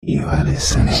You are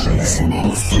listening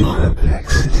to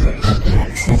Perplexity.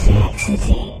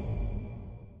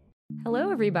 Hello,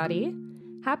 everybody.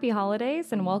 Happy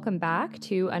holidays and welcome back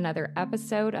to another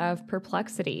episode of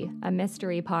Perplexity, a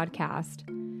mystery podcast.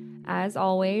 As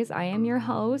always, I am your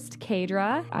host,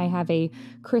 Kadra. I have a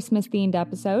Christmas-themed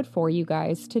episode for you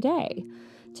guys today.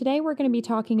 Today, we're going to be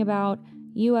talking about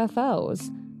UFOs,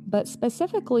 but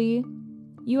specifically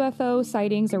UFO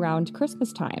sightings around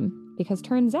Christmas time. Because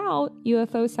turns out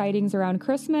UFO sightings around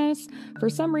Christmas, for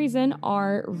some reason,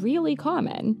 are really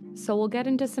common. So we'll get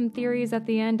into some theories at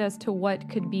the end as to what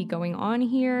could be going on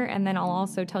here, and then I'll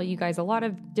also tell you guys a lot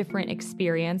of different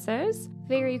experiences.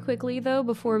 Very quickly, though,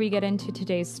 before we get into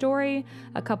today's story,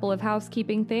 a couple of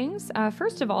housekeeping things.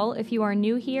 First of all, if you are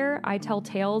new here, I tell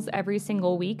tales every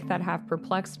single week that have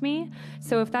perplexed me.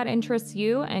 So if that interests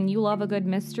you and you love a good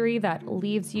mystery that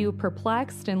leaves you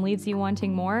perplexed and leaves you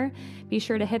wanting more, be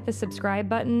sure to hit the subscribe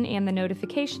button and the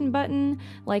notification button,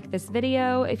 like this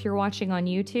video if you're watching on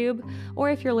YouTube, or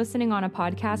if you're listening on a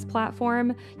podcast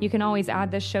platform, you can always add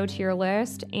this show to your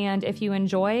list. And if you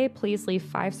enjoy, please leave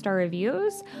 5-star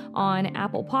reviews on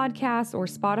Apple Podcasts or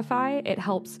Spotify. It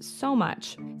helps so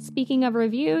much. Speaking of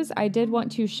reviews, I did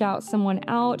want to shout someone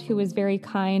out who was very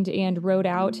kind and wrote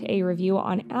out a review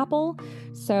on Apple.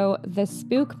 So the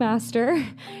Spookmaster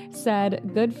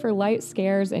said, "Good for light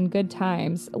scares and good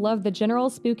times. Love the general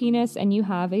spookiness and you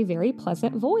have a very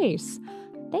pleasant voice."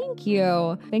 Thank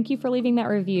you. Thank you for leaving that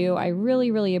review. I really,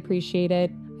 really appreciate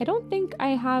it. I don't think I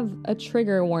have a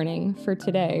trigger warning for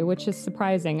today, which is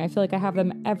surprising. I feel like I have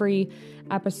them every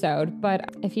episode,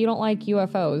 but if you don't like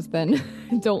UFOs, then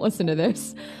don't listen to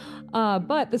this.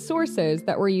 But the sources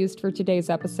that were used for today's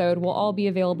episode will all be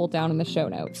available down in the show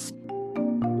notes.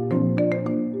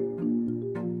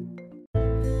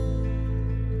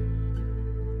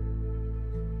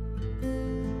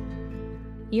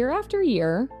 Year after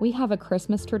year, we have a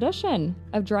Christmas tradition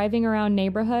of driving around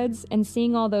neighborhoods and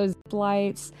seeing all those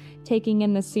lights, taking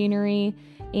in the scenery,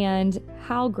 and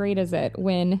how great is it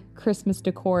when Christmas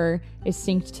decor is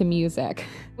synced to music?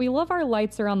 We love our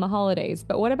lights around the holidays,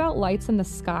 but what about lights in the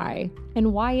sky?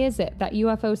 And why is it that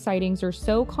UFO sightings are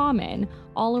so common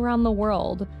all around the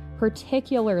world,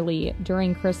 particularly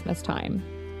during Christmas time?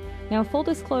 Now, full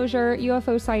disclosure,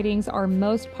 UFO sightings are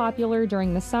most popular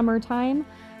during the summertime,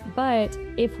 but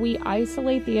if we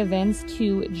isolate the events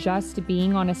to just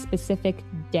being on a specific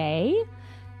day,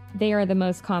 they are the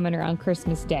most common around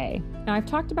Christmas Day. Now, I've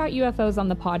talked about UFOs on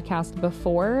the podcast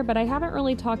before, but I haven't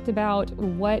really talked about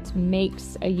what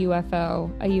makes a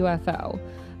UFO a UFO.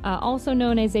 Also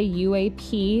known as a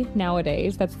UAP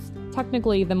nowadays. That's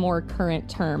technically the more current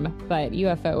term, but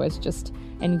UFO is just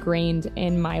ingrained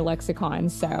in my lexicon.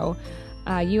 So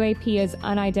UAP is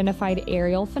unidentified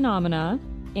aerial phenomena.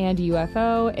 And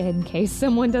UFO, in case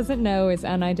someone doesn't know, is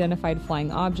unidentified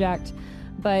flying object.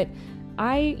 But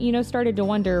I, started to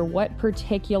wonder what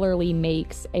particularly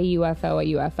makes a UFO a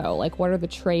UFO. Like, what are the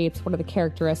traits? What are the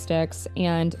characteristics?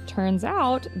 And turns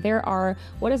out there are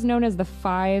what is known as the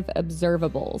 5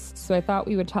 observables. So I thought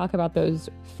we would talk about those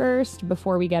first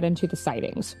before we get into the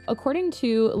sightings. According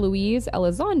to Luis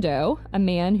Elizondo, a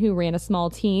man who ran a small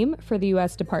team for the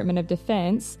U.S. Department of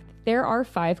Defense, there are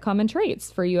 5 common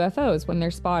traits for UFOs when they're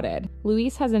spotted.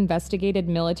 Luis has investigated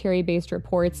military-based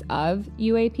reports of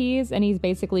UAPs, and he's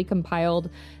basically compiled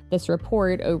this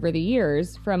report over the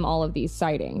years from all of these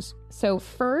sightings. So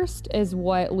first is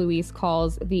what Luis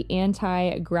calls the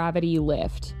anti-gravity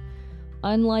lift.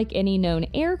 Unlike any known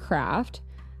aircraft,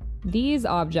 these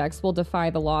objects will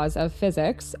defy the laws of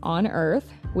physics on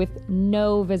Earth with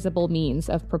no visible means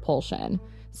of propulsion.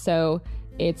 So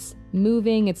it's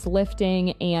moving, it's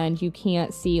lifting, and you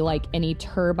can't see like any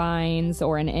turbines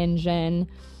or an engine.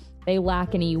 They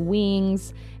lack any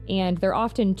wings, and they're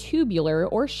often tubular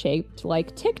or shaped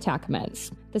like tic-tac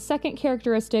mints. The second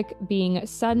characteristic being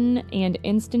sudden and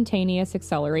instantaneous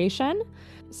acceleration.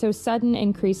 So sudden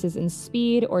increases in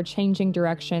speed or changing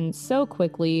direction so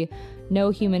quickly,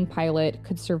 no human pilot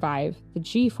could survive the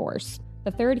G-force. The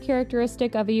third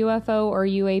characteristic of a UFO or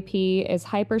UAP is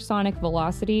hypersonic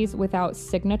velocities without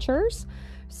signatures.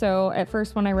 So at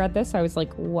first when I read this, I was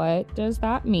like, what does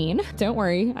that mean? Don't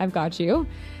worry, I've got you.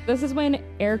 This is when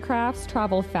aircrafts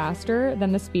travel faster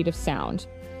than the speed of sound.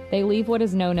 They leave what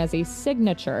is known as a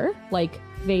signature, like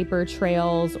vapor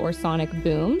trails or sonic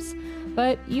booms,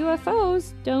 but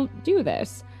UFOs don't do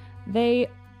this. They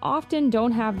often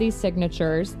don't have these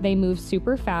signatures. They move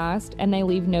super fast and they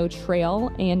leave no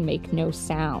trail and make no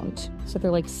sound. So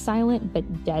they're like silent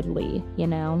but deadly,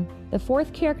 The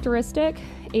fourth characteristic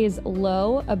is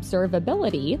low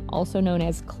observability, also known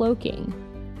as cloaking.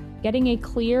 Getting a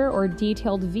clear or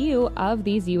detailed view of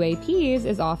these UAPs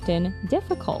is often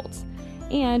difficult,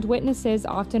 and witnesses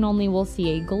often only will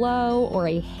see a glow or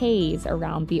a haze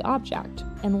around the object.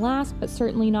 And last but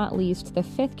certainly not least, the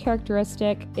fifth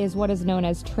characteristic is what is known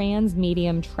as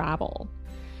transmedium travel.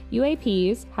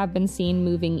 UAPs have been seen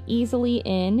moving easily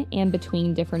in and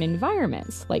between different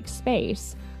environments like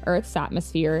space, Earth's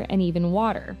atmosphere, and even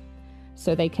water.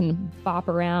 So they can bop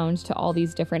around to all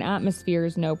these different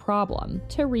atmospheres no problem.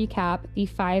 To recap, the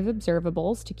 5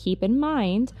 observables to keep in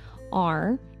mind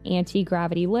are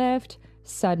anti-gravity lift,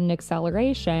 sudden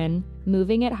acceleration,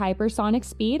 moving at hypersonic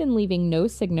speed and leaving no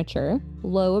signature,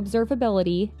 low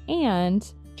observability,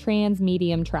 and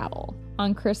transmedium travel.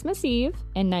 On Christmas Eve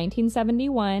in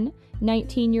 1971,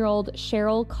 19-year-old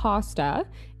Cheryl Costa,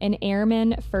 an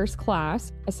airman first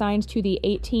class assigned to the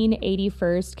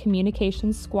 1881st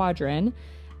Communications Squadron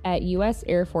at U.S.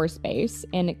 Air Force Base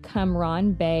in Cam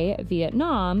Ranh Bay,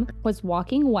 Vietnam, was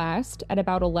walking west at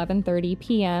about 11:30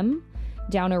 p.m.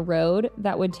 down a road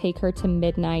that would take her to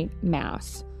midnight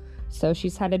mass. So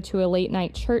she's headed to a late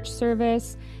night church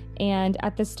service, and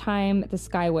at this time the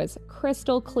sky was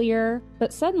crystal clear,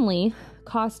 but suddenly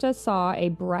Costa saw a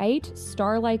bright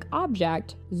star-like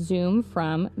object zoom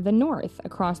from the north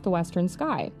across the western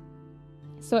sky.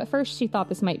 So at first she thought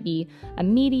this might be a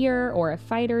meteor or a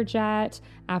fighter jet.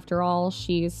 After all,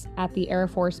 she's at the Air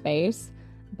Force Base.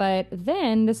 But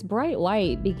then this bright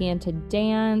light began to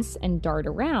dance and dart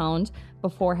around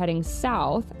before heading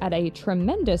south at a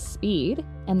tremendous speed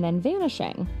and then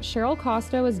vanishing. Cheryl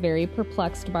Costa was very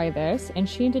perplexed by this, and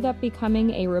she ended up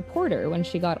becoming a reporter when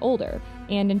she got older.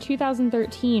 And in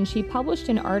 2013, she published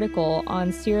an article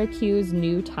on Syracuse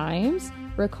New Times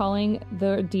recalling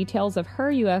the details of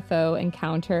her UFO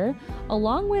encounter,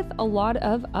 along with a lot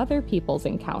of other people's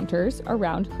encounters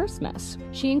around Christmas.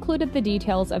 She included the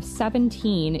details of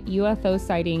 17 UFO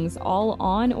sightings all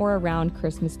on or around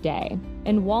Christmas Day.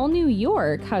 And while New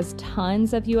York has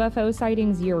tons of UFO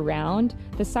sightings year-round,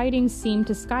 the sightings seem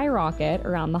to skyrocket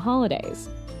around the holidays.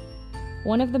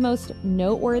 One of the most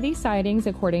noteworthy sightings,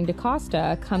 according to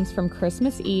Costa, comes from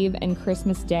Christmas Eve and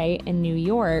Christmas Day in New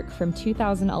York from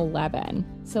 2011.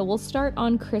 So we'll start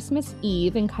on Christmas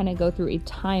Eve and kind of go through a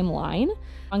timeline.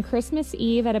 On Christmas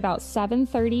Eve at about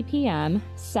 7:30 p.m.,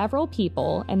 several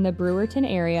people in the Brewerton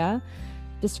area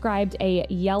described a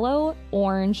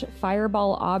yellow-orange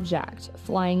fireball object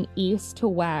flying east to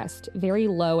west, very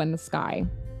low in the sky.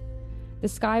 The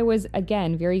sky was,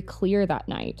 again, very clear that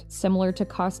night, similar to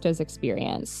Costa's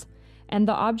experience, and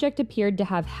the object appeared to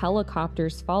have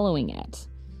helicopters following it.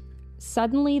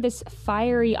 Suddenly, this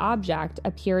fiery object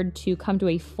appeared to come to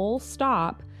a full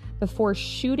stop before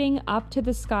shooting up to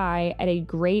the sky at a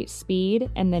great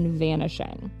speed and then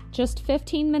vanishing. Just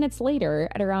 15 minutes later,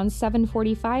 at around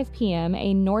 7:45 p.m.,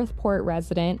 a Northport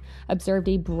resident observed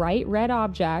a bright red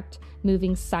object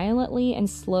moving silently and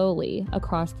slowly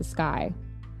across the sky.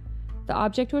 The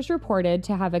object was reported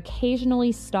to have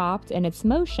occasionally stopped in its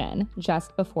motion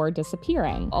just before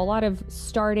disappearing. A lot of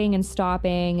starting and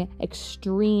stopping,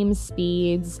 extreme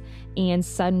speeds, and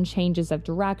sudden changes of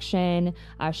direction,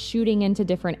 shooting into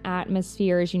different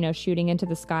atmospheres, shooting into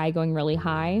the sky, going really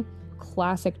high.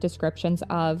 Classic descriptions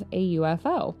of a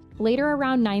UFO. Later,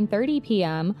 around 9:30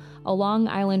 p.m., a Long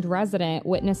Island resident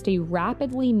witnessed a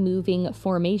rapidly moving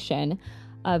formation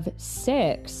of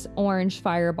 6 orange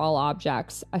fireball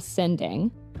objects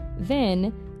ascending.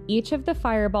 Then each of the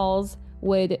fireballs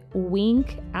would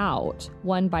wink out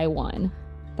one by one.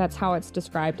 That's how it's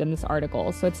described in this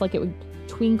article. So it's like it would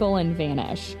twinkle and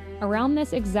vanish. Around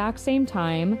this exact same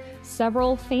time,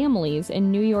 several families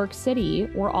in New York City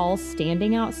were all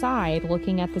standing outside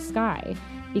looking at the sky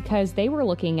because they were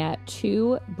looking at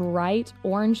 2 bright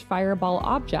orange fireball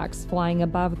objects flying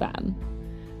above them.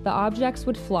 The objects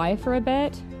would fly for a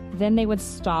bit, then they would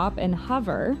stop and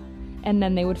hover, and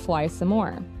then they would fly some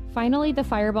more. Finally, the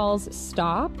fireballs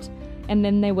stopped, and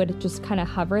then they would just kind of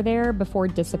hover there before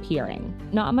disappearing.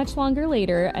 Not much longer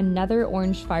later, another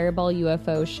orange fireball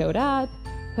UFO showed up,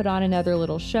 put on another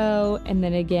little show, and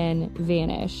then again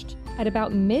vanished. At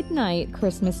about midnight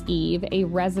Christmas Eve, a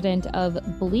resident of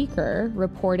Bleecker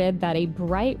reported that a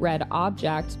bright red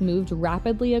object moved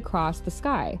rapidly across the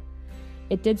sky.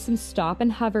 It did some stop and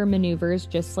hover maneuvers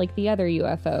just like the other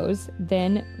UFOs,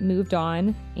 then moved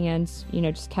on and,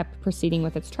 just kept proceeding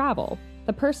with its travel.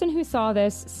 The person who saw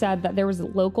this said that there was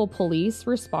local police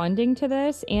responding to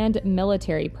this and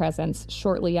military presence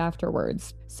shortly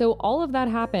afterwards. So all of that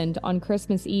happened on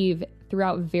Christmas Eve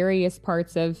throughout various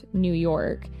parts of New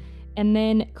York. And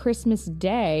then Christmas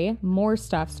Day, more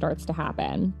stuff starts to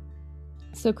happen.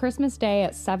 So Christmas Day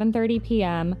at 7:30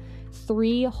 p.m.,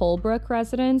 3 Holbrook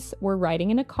residents were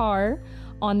riding in a car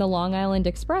on the Long Island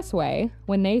Expressway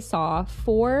when they saw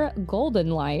 4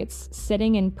 golden lights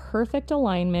sitting in perfect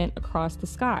alignment across the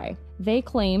sky. They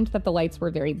claimed that the lights were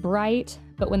very bright,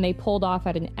 but when they pulled off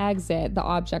at an exit, the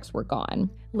objects were gone.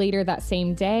 Later that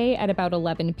same day, at about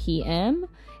 11 p.m.,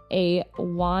 a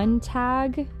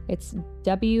WANTAG, it's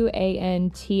WANTAGH,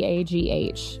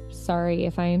 sorry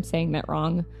if I am saying that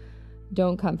wrong,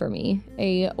 don't come for me.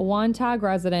 A WANTAG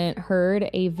resident heard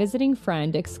a visiting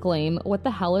friend exclaim, "What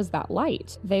the hell is that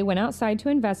light?" They went outside to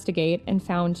investigate and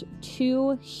found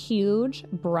 2 huge,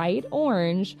 bright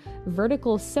orange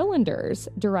vertical cylinders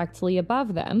directly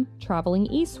above them, traveling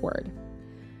eastward.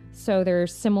 So they're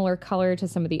similar color to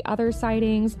some of the other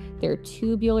sightings. They're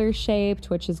tubular shaped,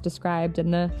 which is described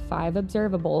in the 5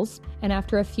 observables. And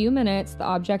after a few minutes, the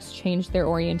objects changed their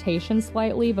orientation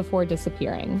slightly before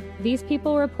disappearing. These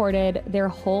people reported their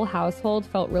whole household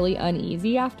felt really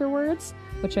uneasy afterwards,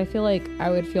 which I feel like I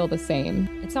would feel the same.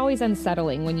 It's always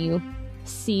unsettling when you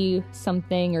see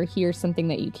something or hear something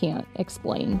that you can't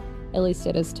explain. At least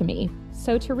it is to me.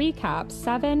 So to recap,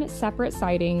 7 separate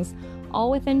sightings, all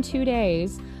within 2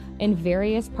 days, in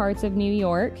various parts of New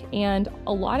York, and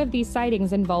a lot of these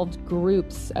sightings involved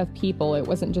groups of people. It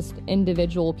wasn't just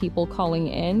individual people calling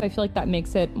in. I feel like that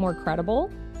makes it more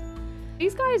credible.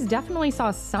 These guys definitely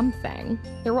saw something.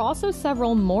 There were also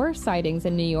several more sightings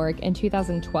in New York in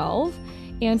 2012,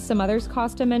 and some others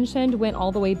Costa mentioned went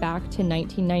all the way back to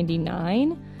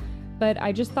 1999. But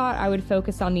I just thought I would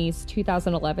focus on these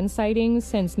 2011 sightings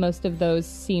since most of those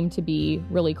seem to be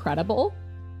really credible.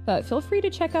 But feel free to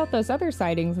check out those other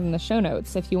sightings in the show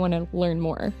notes if you want to learn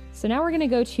more. So now we're going to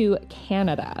go to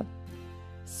Canada.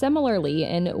 Similarly,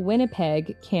 in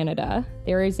Winnipeg, Canada,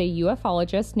 there is a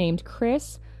ufologist named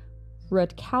Chris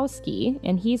Rutkowski,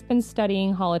 and he's been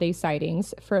studying holiday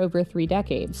sightings for over 3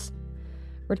 decades.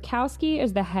 Rutkowski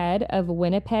is the head of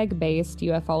Winnipeg-based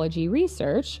ufology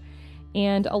research,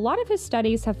 and a lot of his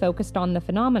studies have focused on the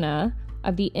phenomena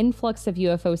of the influx of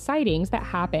UFO sightings that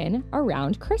happen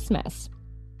around Christmas.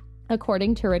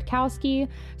 According to Rutkowski,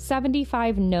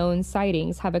 75 known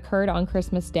sightings have occurred on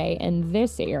Christmas Day in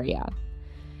this area.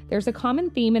 There's a common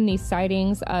theme in these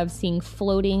sightings of seeing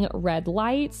floating red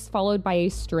lights followed by a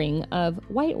string of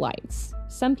white lights.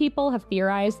 Some people have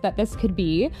theorized that this could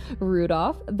be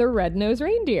Rudolph the Red-Nosed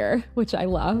Reindeer, which I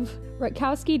love.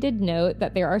 Rutkowski did note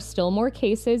that there are still more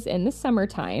cases in the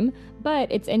summertime,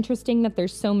 but it's interesting that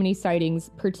there's so many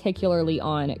sightings, particularly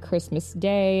on Christmas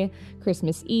Day,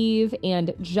 Christmas Eve,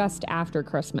 and just after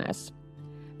Christmas.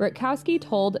 Rutkowski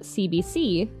told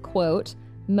CBC, quote,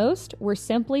 "Most were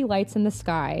simply lights in the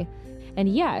sky. And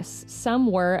yes, some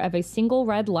were of a single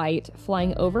red light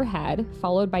flying overhead,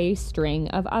 followed by a string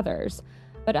of others.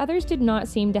 But others did not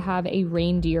seem to have a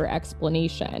reindeer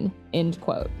explanation," end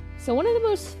quote. So one of the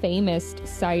most famous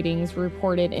sightings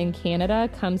reported in Canada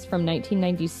comes from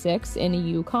 1996 in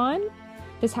Yukon.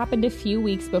 This happened a few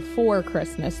weeks before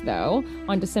Christmas, though,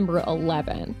 on December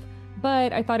 11th.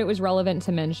 But I thought it was relevant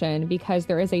to mention because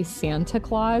there is a Santa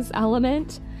Claus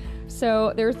element.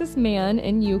 So there's this man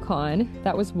in Yukon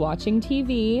that was watching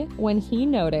TV when he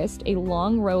noticed a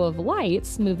long row of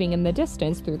lights moving in the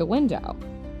distance through the window.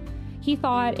 He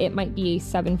thought it might be a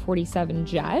 747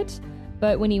 jet,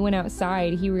 but when he went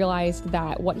outside, he realized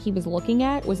that what he was looking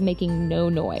at was making no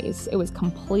noise. It was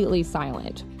completely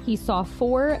silent. He saw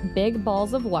 4 big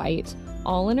balls of light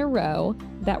all in a row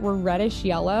that were reddish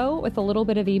yellow with a little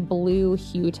bit of a blue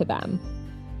hue to them.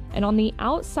 And on the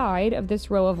outside of this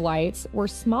row of lights were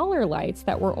smaller lights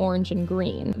that were orange and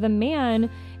green. The man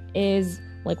is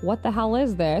like, "What the hell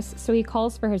is this?" So he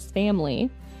calls for his family,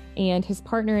 and his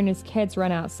partner and his kids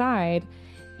run outside,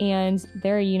 and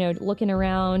they're, looking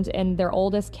around, and their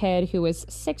oldest kid, who was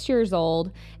 6 years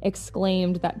old,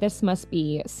 exclaimed that this must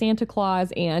be Santa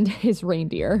Claus and his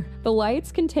reindeer. The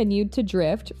lights continued to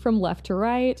drift from left to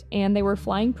right, and they were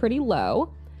flying pretty low,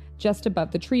 just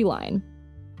above the tree line.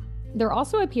 There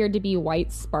also appeared to be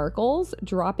white sparkles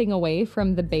dropping away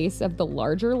from the base of the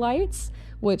larger lights,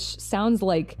 which sounds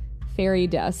like fairy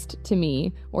dust to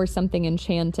me, or something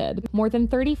enchanted. More than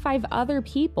 35 other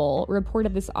people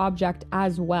reported this object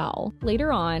as well.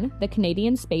 Later on, the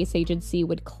Canadian Space Agency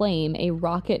would claim a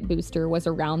rocket booster was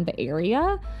around the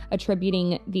area,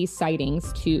 attributing these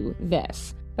sightings to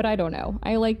this. But I don't know.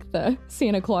 I like the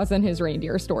Santa Claus and his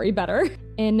reindeer story better.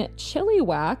 In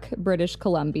Chilliwack, British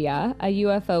Columbia, a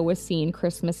UFO was seen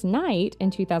Christmas night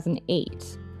in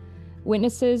 2008.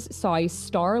 Witnesses saw a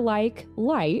star-like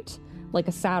light, like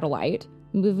a satellite,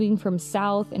 moving from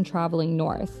south and traveling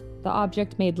north. The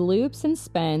object made loops and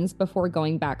spins before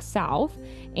going back south,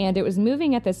 and it was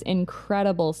moving at this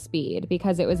incredible speed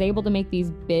because it was able to make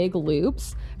these big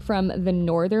loops from the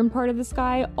northern part of the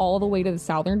sky all the way to the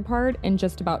southern part in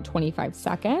just about 25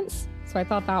 seconds. So I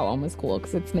thought that one was cool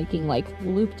because it's making like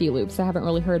loop-de-loops. I haven't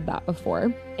really heard that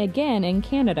before. Again, in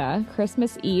Canada,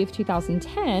 Christmas Eve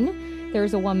 2010,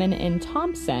 there's a woman in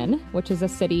Thompson, which is a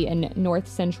city in north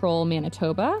central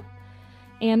Manitoba.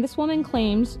 And this woman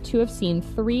claimed to have seen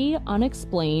 3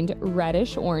 unexplained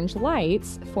reddish-orange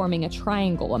lights forming a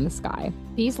triangle in the sky.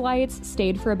 These lights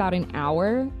stayed for about an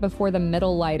hour before the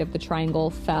middle light of the triangle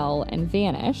fell and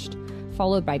vanished,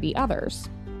 followed by the others.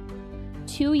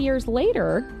 2 years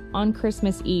later, on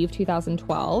Christmas Eve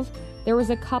 2012, there was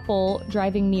a couple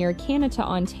driving near Canada,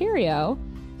 Ontario,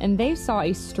 and they saw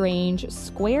a strange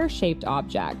square-shaped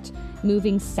object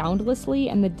moving soundlessly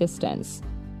in the distance.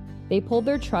 They pulled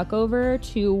their truck over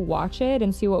to watch it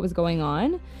and see what was going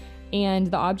on, and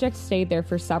the object stayed there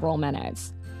for several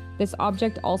minutes. This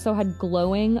object also had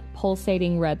glowing,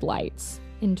 pulsating red lights.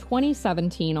 In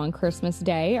 2017, on Christmas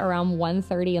Day, around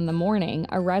 1:30 in the morning,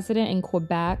 a resident in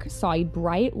Quebec saw a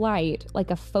bright light like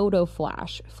a photo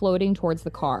flash floating towards the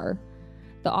car.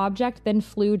 The object then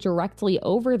flew directly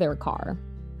over their car.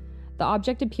 The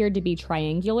object appeared to be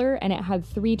triangular, and it had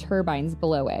 3 turbines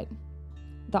below it.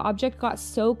 The object got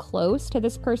so close to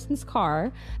this person's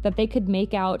car that they could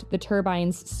make out the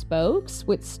turbine's spokes,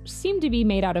 which seemed to be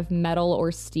made out of metal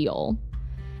or steel.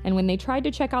 And when they tried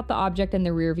to check out the object in the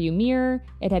rearview mirror,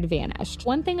 it had vanished.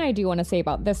 One thing I do want to say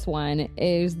about this one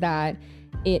is that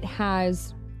it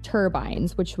has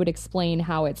turbines, which would explain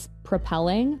how it's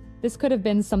propelling. This could have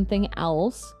been something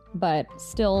else, but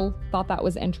still thought that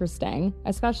was interesting,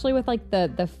 especially with like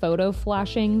the photo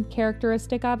flashing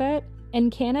characteristic of it. In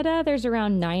Canada, there's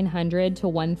around 900 to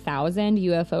 1,000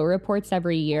 UFO reports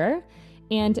every year,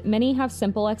 and many have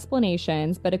simple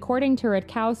explanations, but according to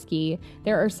Rutkowski,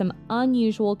 there are some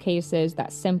unusual cases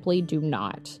that simply do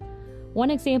not.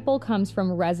 One example comes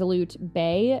from Resolute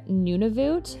Bay,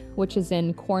 Nunavut, which is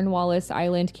in Cornwallis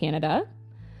Island, Canada.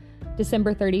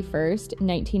 December 31st,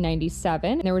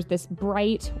 1997, there was this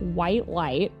bright white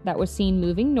light that was seen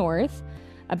moving north,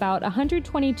 about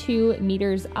 122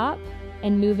 meters up,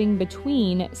 and moving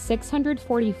between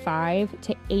 645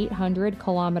 to 800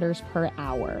 kilometers per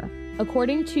hour.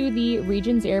 According to the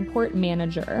region's airport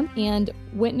manager and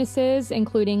witnesses,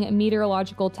 including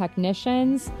meteorological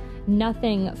technicians,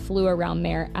 nothing flew around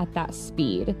there at that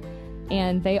speed.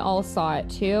 And they all saw it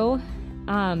too.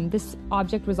 This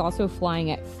object was also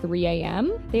flying at 3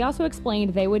 a.m. They also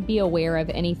explained they would be aware of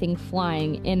anything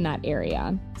flying in that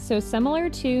area. So similar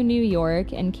to New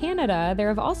York and Canada, there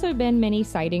have also been many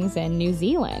sightings in New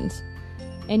Zealand.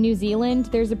 In New Zealand,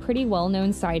 there's a pretty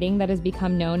well-known sighting that has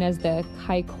become known as the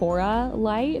Kaikoura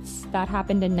lights that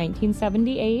happened in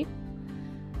 1978.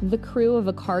 The crew of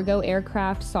a cargo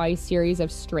aircraft saw a series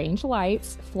of strange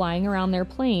lights flying around their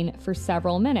plane for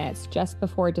several minutes just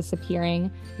before disappearing,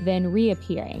 then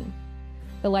reappearing.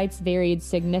 The lights varied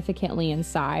significantly in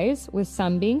size, with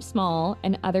some being small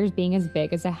and others being as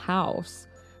big as a house.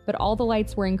 But all the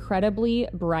lights were incredibly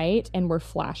bright and were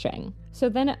flashing. So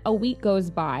then a week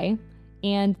goes by,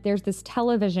 and there's this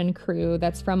television crew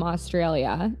that's from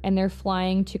Australia, and they're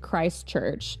flying to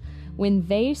Christchurch when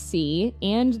they see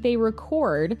and they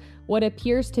record what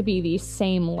appears to be these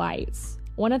same lights.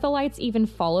 One of the lights even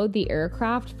followed the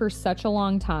aircraft for such a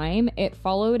long time, it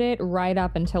followed it right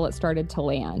up until it started to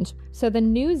land. So the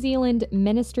New Zealand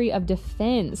Ministry of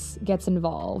Defense gets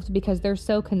involved because they're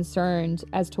so concerned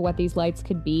as to what these lights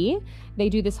could be. They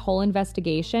do this whole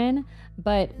investigation,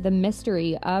 but the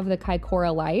mystery of the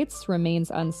Kaikoura lights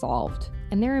remains unsolved.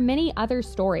 And there are many other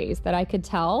stories that I could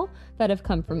tell that have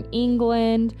come from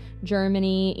England,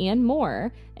 Germany, and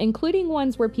more, including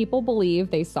ones where people believe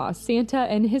they saw Santa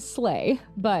and his sleigh,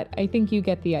 but I think you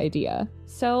get the idea.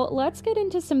 So let's get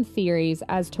into some theories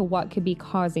as to what could be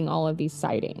causing all of these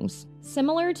sightings.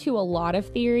 Similar to a lot of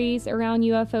theories around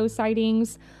UFO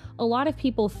sightings, a lot of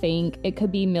people think it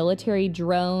could be military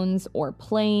drones or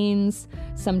planes,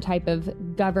 some type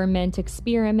of government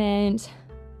experiment.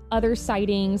 Other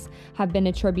sightings have been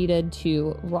attributed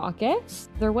to rockets.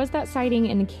 There was that sighting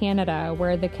in Canada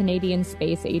where the Canadian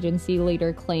Space Agency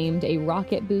later claimed a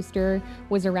rocket booster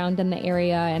was around in the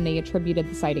area, and they attributed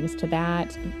the sightings to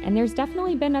that. And there's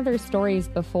definitely been other stories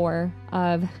before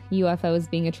of UFOs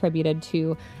being attributed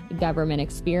to government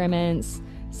experiments,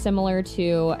 similar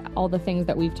to all the things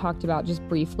that we've talked about just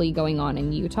briefly going on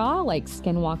in Utah, like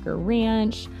Skinwalker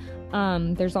Ranch.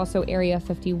 There's also Area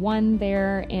 51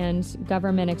 there, and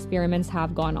government experiments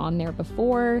have gone on there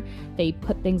before. They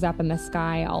put things up in the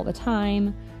sky all the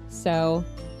time. So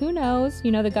who knows?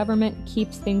 You know, the government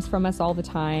keeps things from us all the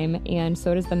time, and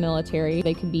so does the military.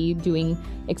 They could be doing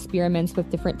experiments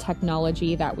with different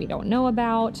technology that we don't know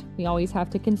about. We always have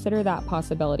to consider that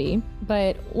possibility.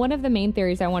 But one of the main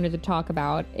theories I wanted to talk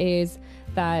about is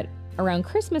that around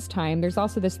Christmas time, there's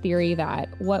also this theory that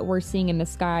what we're seeing in the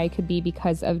sky could be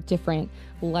because of different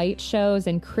light shows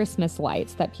and Christmas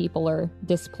lights that people are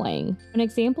displaying. An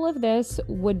example of this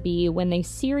would be when a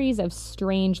series of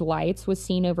strange lights was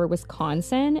seen over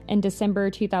Wisconsin in December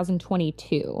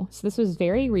 2022. So this was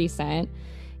very recent.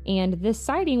 And this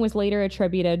sighting was later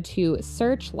attributed to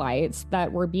searchlights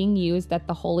that were being used at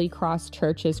the Holy Cross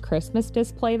Church's Christmas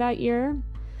display that year.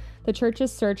 The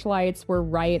church's searchlights were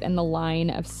right in the line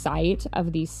of sight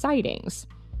of these sightings.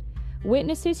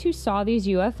 Witnesses who saw these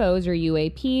UFOs or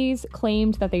UAPs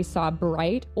claimed that they saw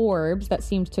bright orbs that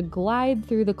seemed to glide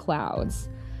through the clouds.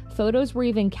 Photos were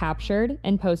even captured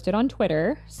and posted on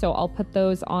Twitter, so I'll put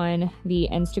those on the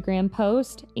Instagram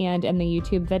post and in the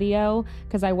YouTube video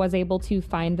because I was able to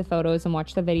find the photos and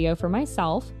watch the video for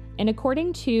myself. And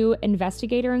according to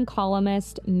investigator and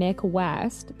columnist Mick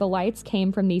West, the lights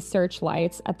came from these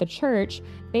searchlights at the church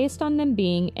based on them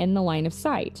being in the line of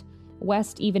sight.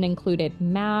 West even included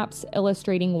maps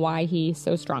illustrating why he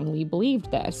so strongly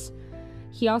believed this.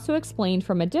 He also explained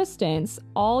from a distance,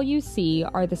 all you see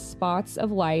are the spots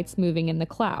of lights moving in the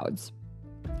clouds,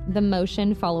 the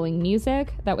motion following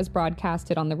music that was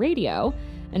broadcasted on the radio,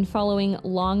 and following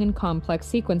long and complex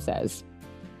sequences.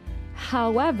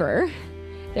 However,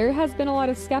 there has been a lot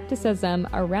of skepticism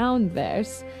around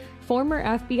this. Former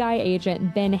FBI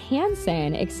agent Ben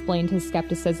Hansen explained his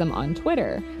skepticism on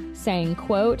Twitter, saying,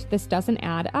 quote, "This doesn't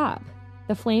add up.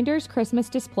 The Flanders Christmas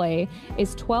display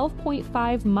is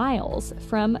 12.5 miles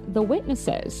from the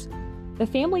witnesses. The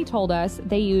family told us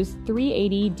they used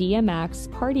 380 DMX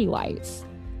party lights.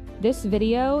 This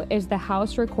video is the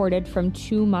house recorded from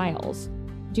 2 miles.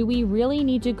 Do we really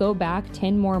need to go back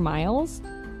 10 more miles?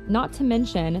 Not to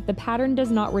mention, the pattern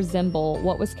does not resemble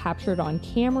what was captured on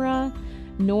camera,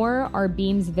 nor are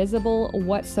beams visible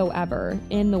whatsoever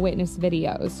in the witness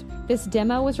videos. This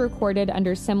demo was recorded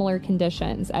under similar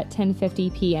conditions at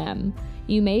 10:50 p.m.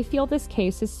 You may feel this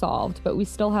case is solved, but we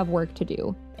still have work to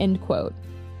do." End quote.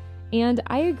 And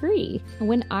I agree.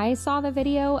 When I saw the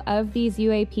video of these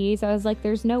UAPs, I was like,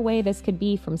 there's no way this could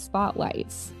be from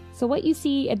spotlights. So what you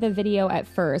see in the video at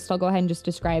first, I'll go ahead and just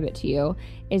describe it to you,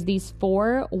 is these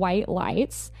 4 white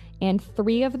lights, and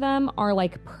 3 of them are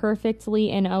like perfectly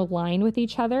in a line with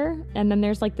each other. And then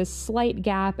there's like this slight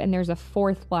gap, and there's a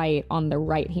 4th light on the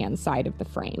right-hand side of the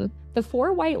frame. The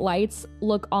 4 white lights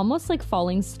look almost like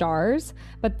falling stars,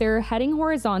 but they're heading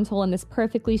horizontal in this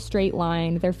perfectly straight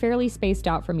line. They're fairly spaced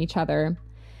out from each other.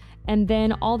 And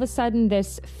then all of a sudden,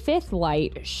 this 5th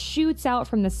light shoots out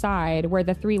from the side where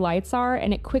the 3 lights are,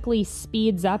 and it quickly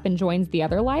speeds up and joins the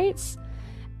other lights.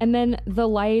 And then the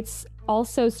lights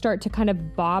also start to kind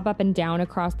of bob up and down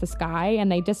across the sky,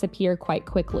 and they disappear quite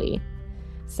quickly.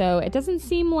 So it doesn't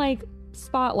seem like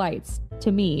spotlights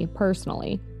to me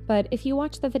personally. But if you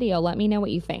watch the video, let me know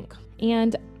what you think.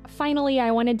 And finally,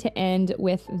 I wanted to end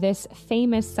with this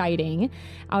famous sighting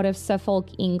out of Suffolk,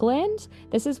 England.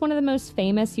 This is one of the most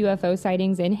famous UFO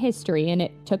sightings in history, and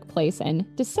it took place in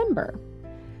December.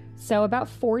 So about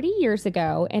 40 years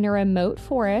ago, in a remote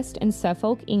forest in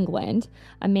Suffolk, England,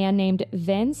 a man named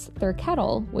Vince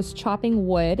Thurkettle was chopping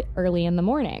wood early in the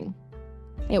morning.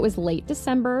 It was late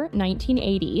December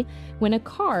 1980 when a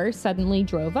car suddenly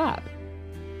drove up.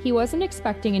 He wasn't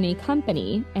expecting any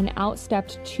company, and out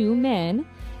stepped 2 men,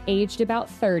 aged about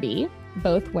 30,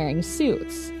 both wearing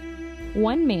suits.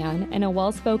 One man, in a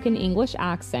well-spoken English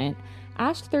accent,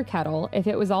 asked Thurkettle if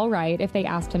it was all right if they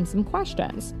asked him some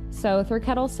questions. So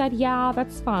Thurkettle said, "Yeah,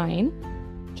 that's fine."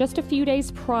 Just a few days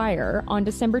prior, on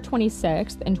December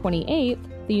 26th and 28th,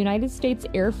 the United States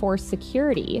Air Force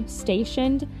security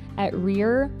stationed at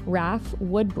Rear RAF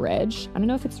Woodbridge. I don't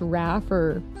know if it's RAF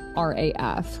or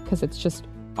RAF, because it's just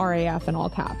RAF in all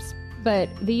caps. But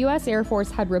the U.S. Air Force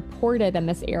had reported in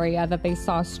this area that they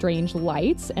saw strange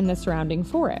lights in the surrounding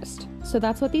forest. So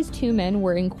that's what these 2 men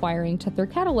were inquiring to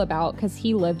Thurkettle about, because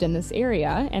he lived in this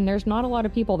area, and there's not a lot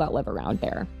of people that live around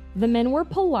there. The men were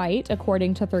polite,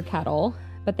 according to Thurkettle,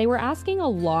 but they were asking a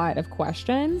lot of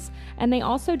questions, and they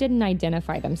also didn't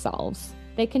identify themselves.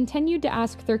 They continued to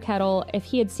ask Thurkettle if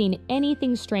he had seen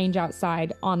anything strange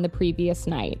outside on the previous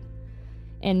night,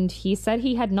 and he said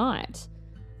he had not.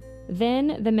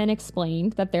 Then the men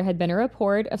explained that there had been a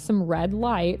report of some red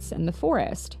lights in the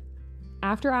forest.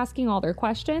 After asking all their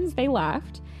questions, they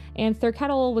left, and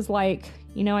Thurkettle was like,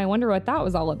 I wonder what that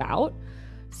was all about.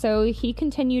 So he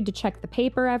continued to check the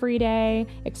paper every day,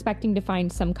 expecting to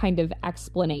find some kind of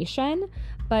explanation,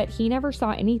 but he never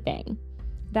saw anything.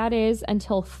 That is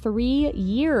until 3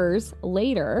 years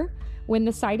later, when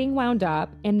the sighting wound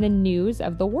up in the news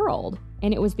of the world.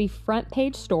 And it was the front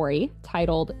page story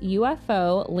titled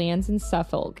UFO Lands in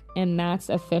Suffolk, and that's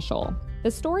official. The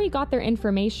story got their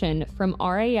information from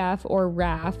RAF or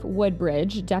RAF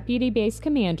Woodbridge Deputy Base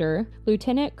Commander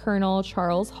Lieutenant Colonel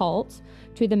Charles Halt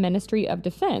to the Ministry of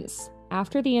Defense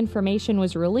after the information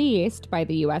was released by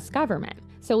the U.S. government.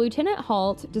 So Lieutenant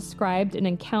Halt described an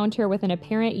encounter with an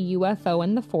apparent UFO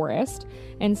in the forest,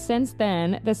 and since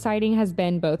then, the sighting has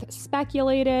been both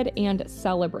speculated and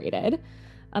celebrated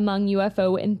among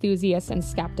UFO enthusiasts and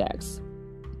skeptics.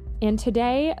 And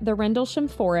today, the Rendlesham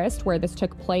Forest, where this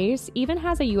took place, even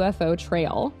has a UFO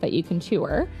trail that you can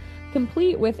tour,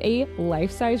 complete with a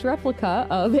life-size replica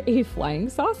of a flying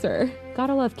saucer.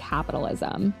 Gotta love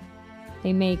capitalism.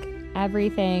 They make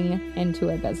everything into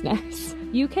a business.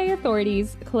 UK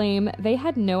authorities claim they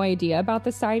had no idea about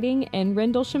the sighting in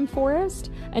Rendlesham Forest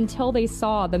until they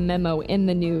saw the memo in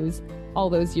the news all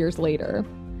those years later.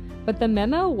 But the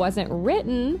memo wasn't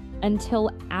written until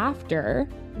after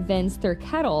Vince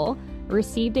Thurkettle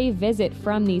received a visit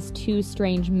from these two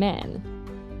strange men.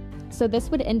 So this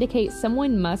would indicate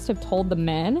someone must have told the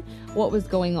men what was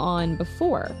going on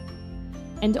before.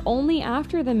 And only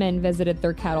after the men visited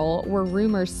Thurkettle were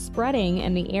rumors spreading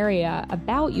in the area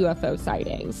about UFO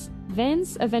sightings.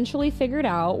 Vince eventually figured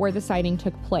out where the sighting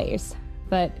took place,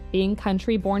 but being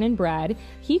country born and bred,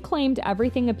 he claimed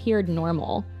everything appeared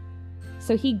normal.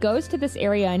 So he goes to this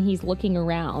area and he's looking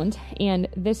around, and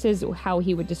this is how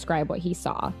he would describe what he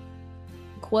saw.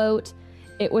 Quote,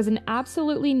 "It was an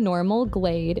absolutely normal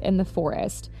glade in the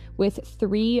forest with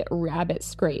 3 rabbit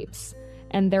scrapes,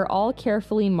 and they're all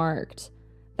carefully marked.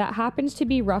 That happens to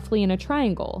be roughly in a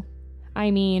triangle. I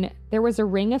mean, there was a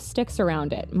ring of sticks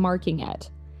around it, marking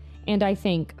it. And I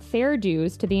think fair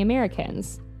dues to the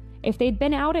Americans. If they'd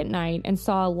been out at night and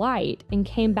saw a light and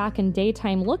came back in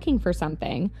daytime looking for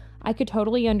something, I could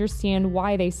totally understand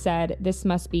why they said this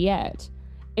must be it.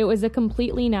 It was a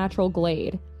completely natural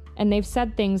glade. And they've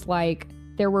said things like,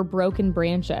 there were broken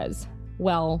branches.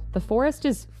 Well, the forest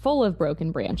is full of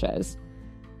broken branches.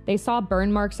 They saw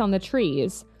burn marks on the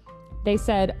trees. They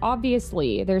said,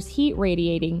 obviously, there's heat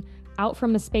radiating out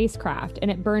from a spacecraft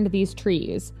and it burned these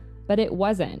trees. But it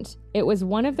wasn't. It was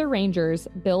one of the rangers,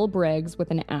 Bill Briggs, with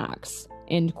an axe."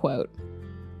 End quote.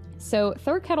 So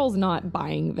Thurkettle's not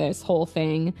buying this whole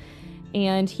thing,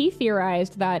 and he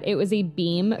theorized that it was a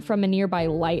beam from a nearby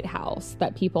lighthouse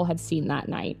that people had seen that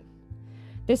night.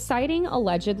 This sighting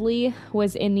allegedly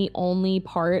was in the only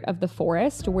part of the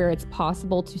forest where it's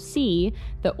possible to see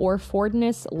the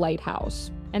Orfordness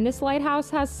Lighthouse. And this lighthouse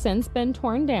has since been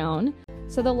torn down,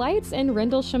 so the lights in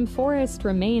Rendlesham Forest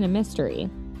remain a mystery.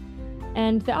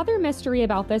 And the other mystery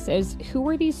about this is, who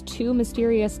were these two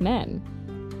mysterious men?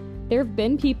 There have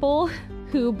been people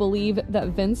who believe that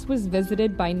Vince was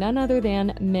visited by none other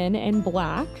than men in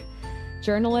black.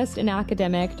 Journalist and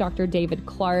academic Dr. David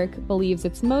Clark believes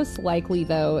it's most likely,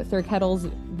 though, Thurkettle's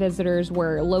visitors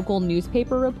were local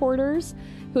newspaper reporters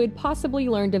who had possibly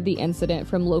learned of the incident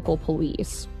from local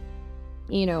police.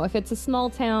 You know, if it's a small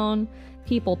town,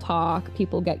 people talk,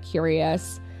 people get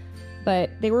curious.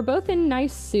 But they were both in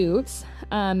nice suits.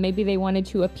 Maybe they wanted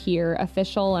to appear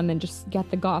official and then just get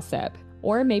the gossip.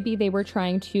 Or maybe they were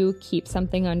trying to keep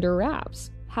something under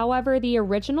wraps. However, the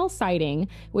original sighting,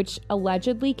 which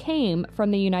allegedly came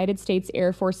from the United States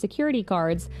Air Force security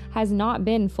guards, has not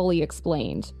been fully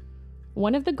explained.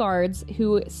 One of the guards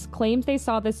who claims they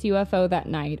saw this UFO that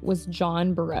night was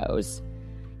John Burroughs.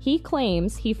 He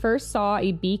claims he first saw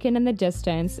a beacon in the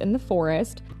distance in the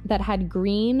forest that had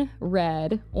green,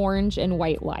 red, orange, and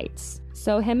white lights.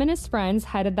 So him and his friends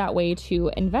headed that way to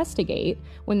investigate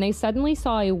when they suddenly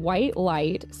saw a white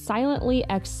light silently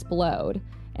explode,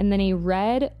 and then a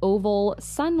red, oval,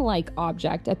 sun-like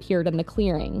object appeared in the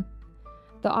clearing.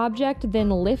 The object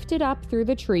then lifted up through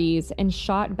the trees and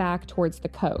shot back towards the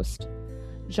coast.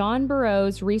 John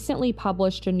Burroughs recently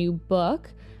published a new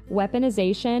book,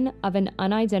 Weaponization of an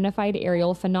Unidentified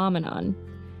Aerial Phenomenon,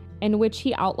 in which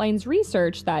he outlines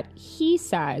research that he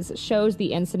says shows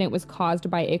the incident was caused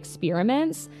by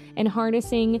experiments in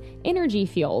harnessing energy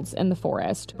fields in the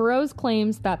forest. Burroughs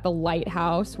claims that the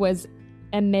lighthouse was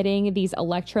emitting these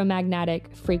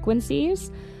electromagnetic frequencies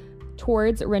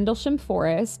towards Rendlesham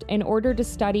Forest in order to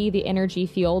study the energy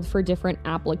field for different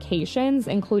applications,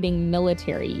 including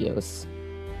military use.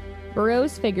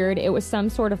 Burroughs figured it was some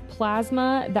sort of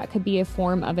plasma that could be a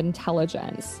form of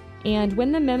intelligence. And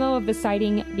when the memo of the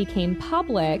sighting became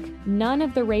public, none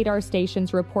of the radar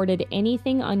stations reported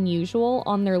anything unusual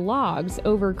on their logs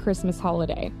over Christmas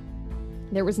holiday.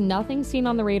 There was nothing seen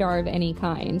on the radar of any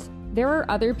kind. There are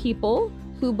other people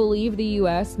who believe the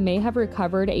US may have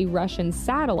recovered a Russian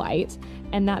satellite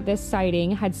and that this sighting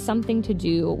had something to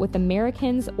do with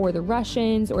Americans or the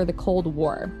Russians or the Cold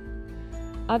War.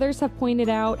 Others have pointed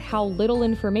out how little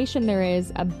information there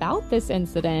is about this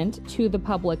incident to the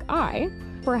public eye.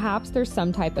 Perhaps there's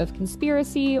some type of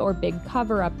conspiracy or big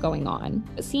cover-up going on.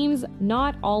 It seems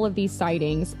not all of these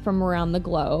sightings from around the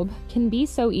globe can be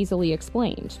so easily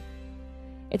explained.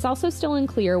 It's also still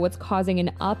unclear what's causing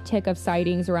an uptick of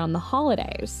sightings around the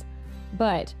holidays.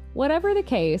 But whatever the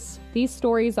case, these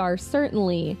stories are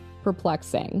certainly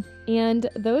perplexing. And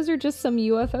those are just some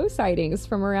UFO sightings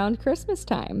from around Christmas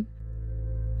time.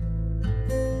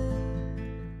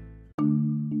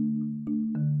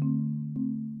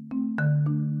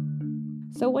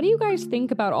 So what do you guys think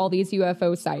about all these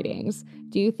UFO sightings?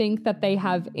 Do you think that they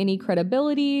have any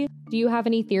credibility? Do you have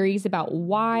any theories about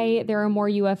why there are more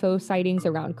UFO sightings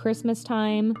around Christmas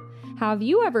time? Have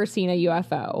you ever seen a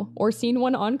UFO or seen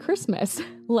one on Christmas?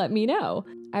 Let me know.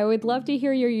 I would love to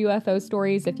hear your UFO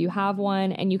stories if you have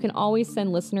one, and you can always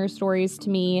send listener stories to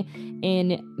me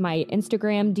in my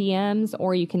Instagram DMs,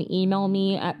 or you can email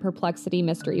me at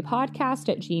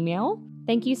perplexitymysterypodcast@gmail.com.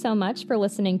 Thank you so much for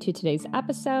listening to today's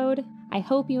episode. I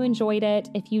hope you enjoyed it.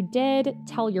 If you did,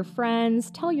 tell your friends,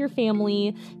 tell your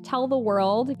family, tell the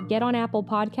world. Get on Apple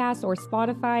Podcasts or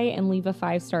Spotify and leave a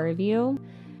 5-star review.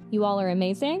 You all are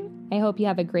amazing. I hope you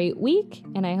have a great week,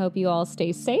 and I hope you all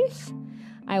stay safe.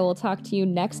 I will talk to you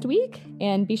next week,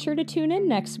 and be sure to tune in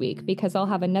next week because I'll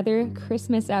have another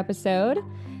Christmas episode,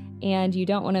 and you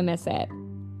don't want to miss it.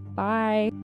 Bye.